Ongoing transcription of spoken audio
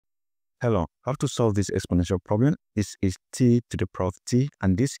Hello, how to solve this exponential problem? This is t to the power of t,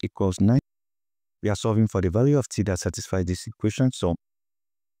 and this equals 9. We are solving for the value of t that satisfies this equation. So,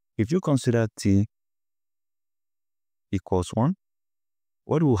 if you consider t equals 1,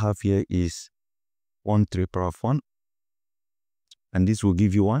 what we'll have here is 1 to the power of 1, and this will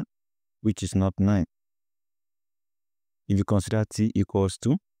give you 1, which is not 9. If you consider t equals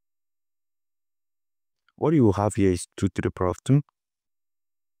 2, what you will have here is 2 to the power of 2,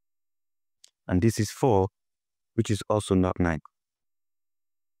 and this is 4, which is also not 9.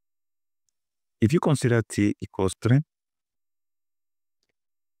 If you consider t equals 3,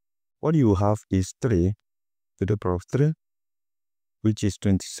 what you will have is 3 to the power of 3, which is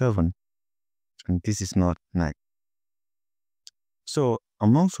 27, and this is not 9. So,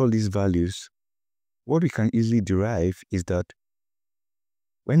 amongst all these values, what we can easily derive is that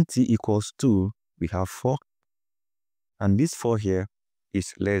when t equals 2, we have 4, and this 4 here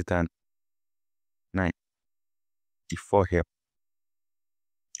is less than 9, the 4 here.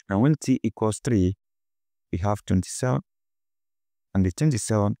 And when t equals 3, we have 27, and the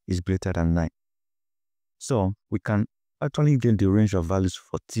 27 is greater than 9. So, we can actually get the range of values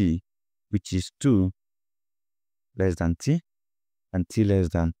for t, which is 2 less than t, and t less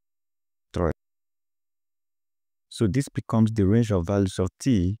than 3. So, this becomes the range of values of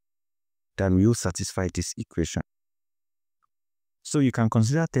t that will satisfy this equation. So, you can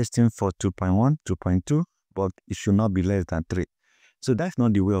consider testing for 2.1, 2.2, but it should not be less than 3. So, that's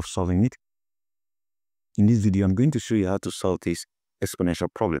not the way of solving it. In this video, I'm going to show you how to solve this exponential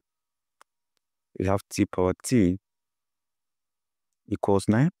problem. We have t power t equals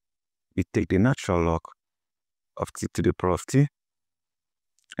 9. We take the natural log of t to the power of t,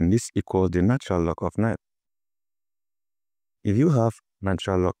 and this equals the natural log of 9. If you have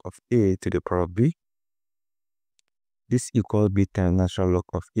natural log of a to the power of b, this equals b times natural log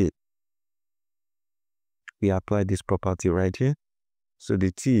of a. We apply this property right here, so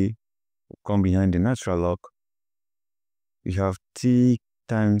the t will come behind the natural log. We have t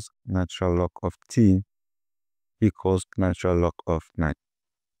times natural log of t equals natural log of 9.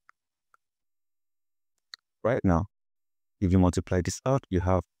 Right now, if you multiply this out, you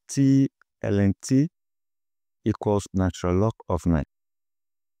have t ln t equals natural log of 9.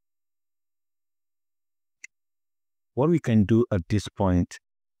 What we can do at this point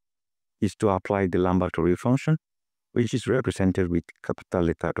is to apply the Lambert-Taylor function, which is represented with capital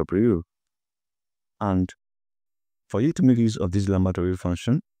letter W. And for you to make use of this Lambert-Taylor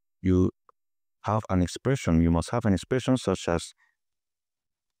function, you have an expression. You must have an expression such as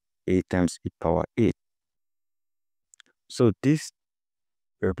a times e power 8. So this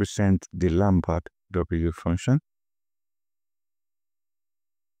represents the Lambert-W function.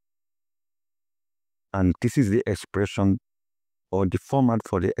 And this is the expression or the format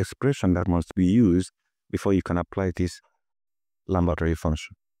for the expression that must be used before you can apply this Lambert-Taylor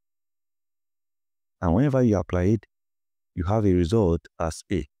function. And whenever you apply it, you have a result as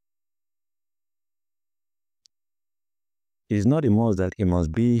a. It is not a must that it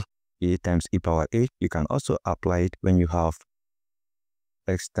must be a times e power 8. You can also apply it when you have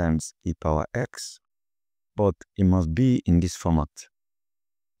x times e power x, but it must be in this format.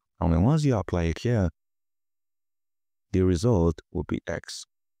 And then once you apply it here, the result will be x.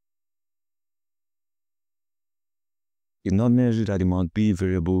 It's not necessary that it must be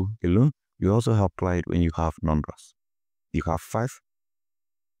variable alone. You also apply it when you have numbers. You have 5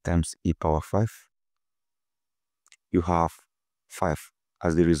 times e power 5. You have 5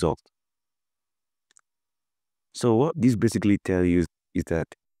 as the result. So what this basically tells you is that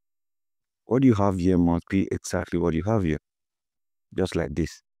what you have here must be exactly what you have here, just like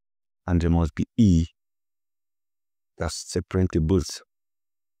this. And there must be e that's separate the both.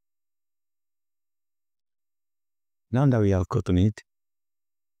 Now that we have gotten it,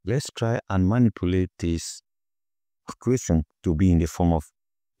 let's try and manipulate this equation to be in the form of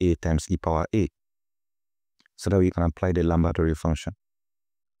a times e power 8, so that we can apply the Lambert-Taylor function.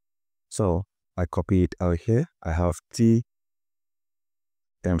 So I copy it out here. I have t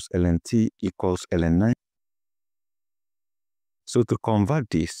times ln t equals ln 9. So to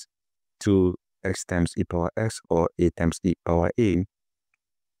convert this to x times e power x or a times e power a,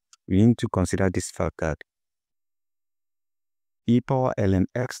 we need to consider this fact that e power ln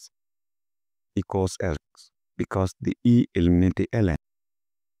x equals x because the e eliminates the ln.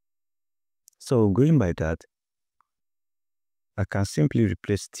 So going by that, I can simply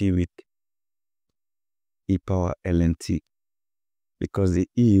replace t with e power ln t because the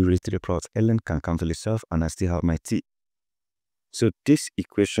e raised to the power of ln can cancel itself and I still have my t. So this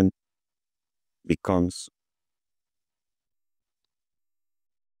equation becomes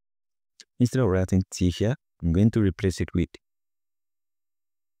instead of writing t here, I'm going to replace it with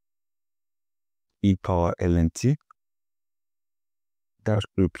e power ln t. That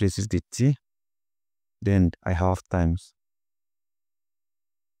replaces the t. Then I have times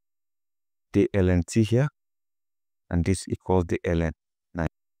the ln t here, and this equals the ln 9.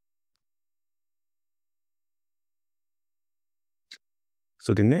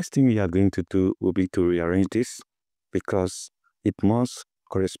 So the next thing we are going to do will be to rearrange this, because it must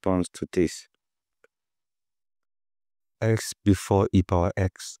correspond to this. X before e power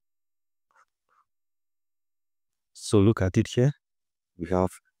x. So look at it here. We have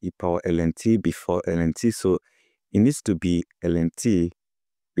e power ln t before ln t. So it needs to be ln t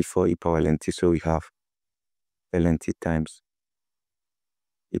before e power ln t. So we have ln t times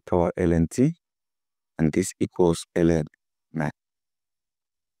e power ln t, and this equals ln 9.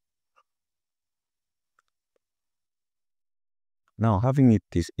 Now, having it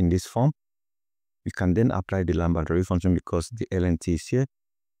in this form, we can then apply the laboratory function, because the ln t is here,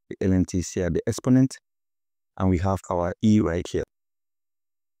 the ln t is here, the exponent, and we have our e right here.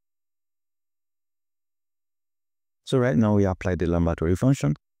 So right now we apply the laboratory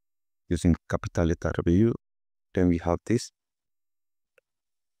function using capital letter W. Then we have this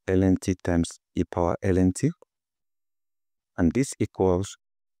ln t times e power ln t, and this equals,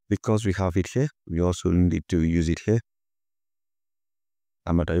 because we have it here, we also need to use it here,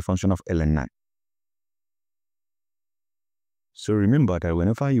 laboratory function of ln 9. So remember that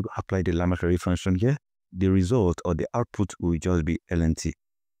whenever you apply the laboratory function here, the result or the output will just be ln t.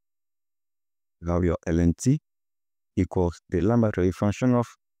 You have your ln t equals the laboratory function of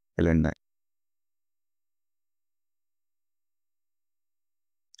ln 9.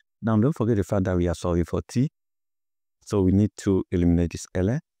 Now don't forget the fact that we are solving for t. So we need to eliminate this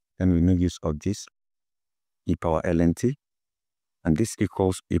ln, and we make use of this e power ln t, and this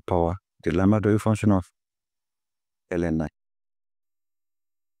equals e power the laboratory function of ln 9.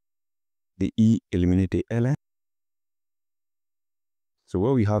 The e eliminate the ln. So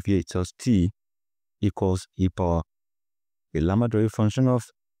what we have here is just t equals e power the laboratory function of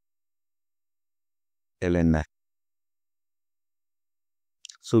ln 9.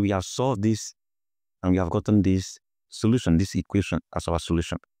 So we have solved this, and we have gotten this solution, this equation, as our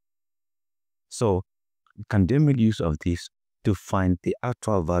solution. So we can then make use of this to find the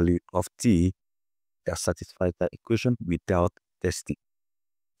actual value of t that satisfies that equation without testing.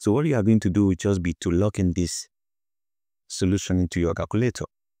 So what you are going to do will just be to lock in this solution into your calculator.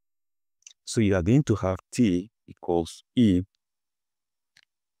 So you are going to have t equals e.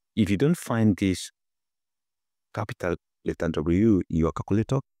 If you don't find this capital letter W in your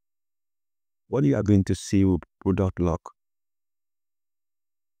calculator, what you are going to see will be product log.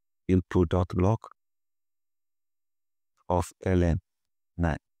 In product log of ln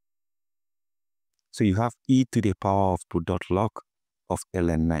 9. So you have e to the power of product log of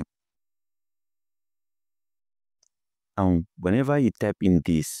ln 9. And whenever you type in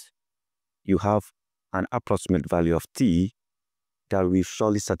this, you have an approximate value of t that will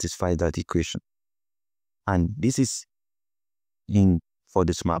surely satisfy that equation. And this is for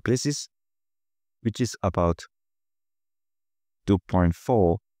the small places, which is about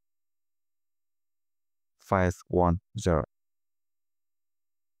 2.4510.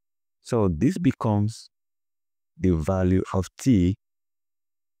 So this becomes the value of t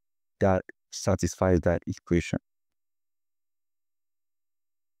that satisfies that equation.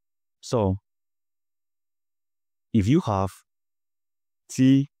 So if you have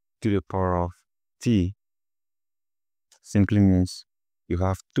t to the power of t, simply means you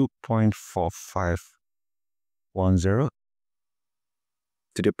have 2.4510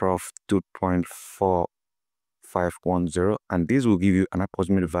 to the power of 2.4510, and this will give you an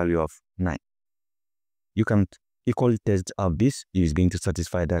approximate value of 9. You can equally test out this is going to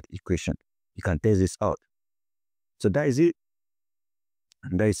satisfy that equation. You can test this out. So that is it.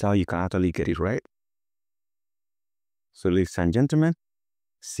 And that is how you can actually get it right. So ladies and gentlemen,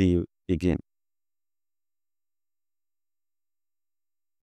 see you again.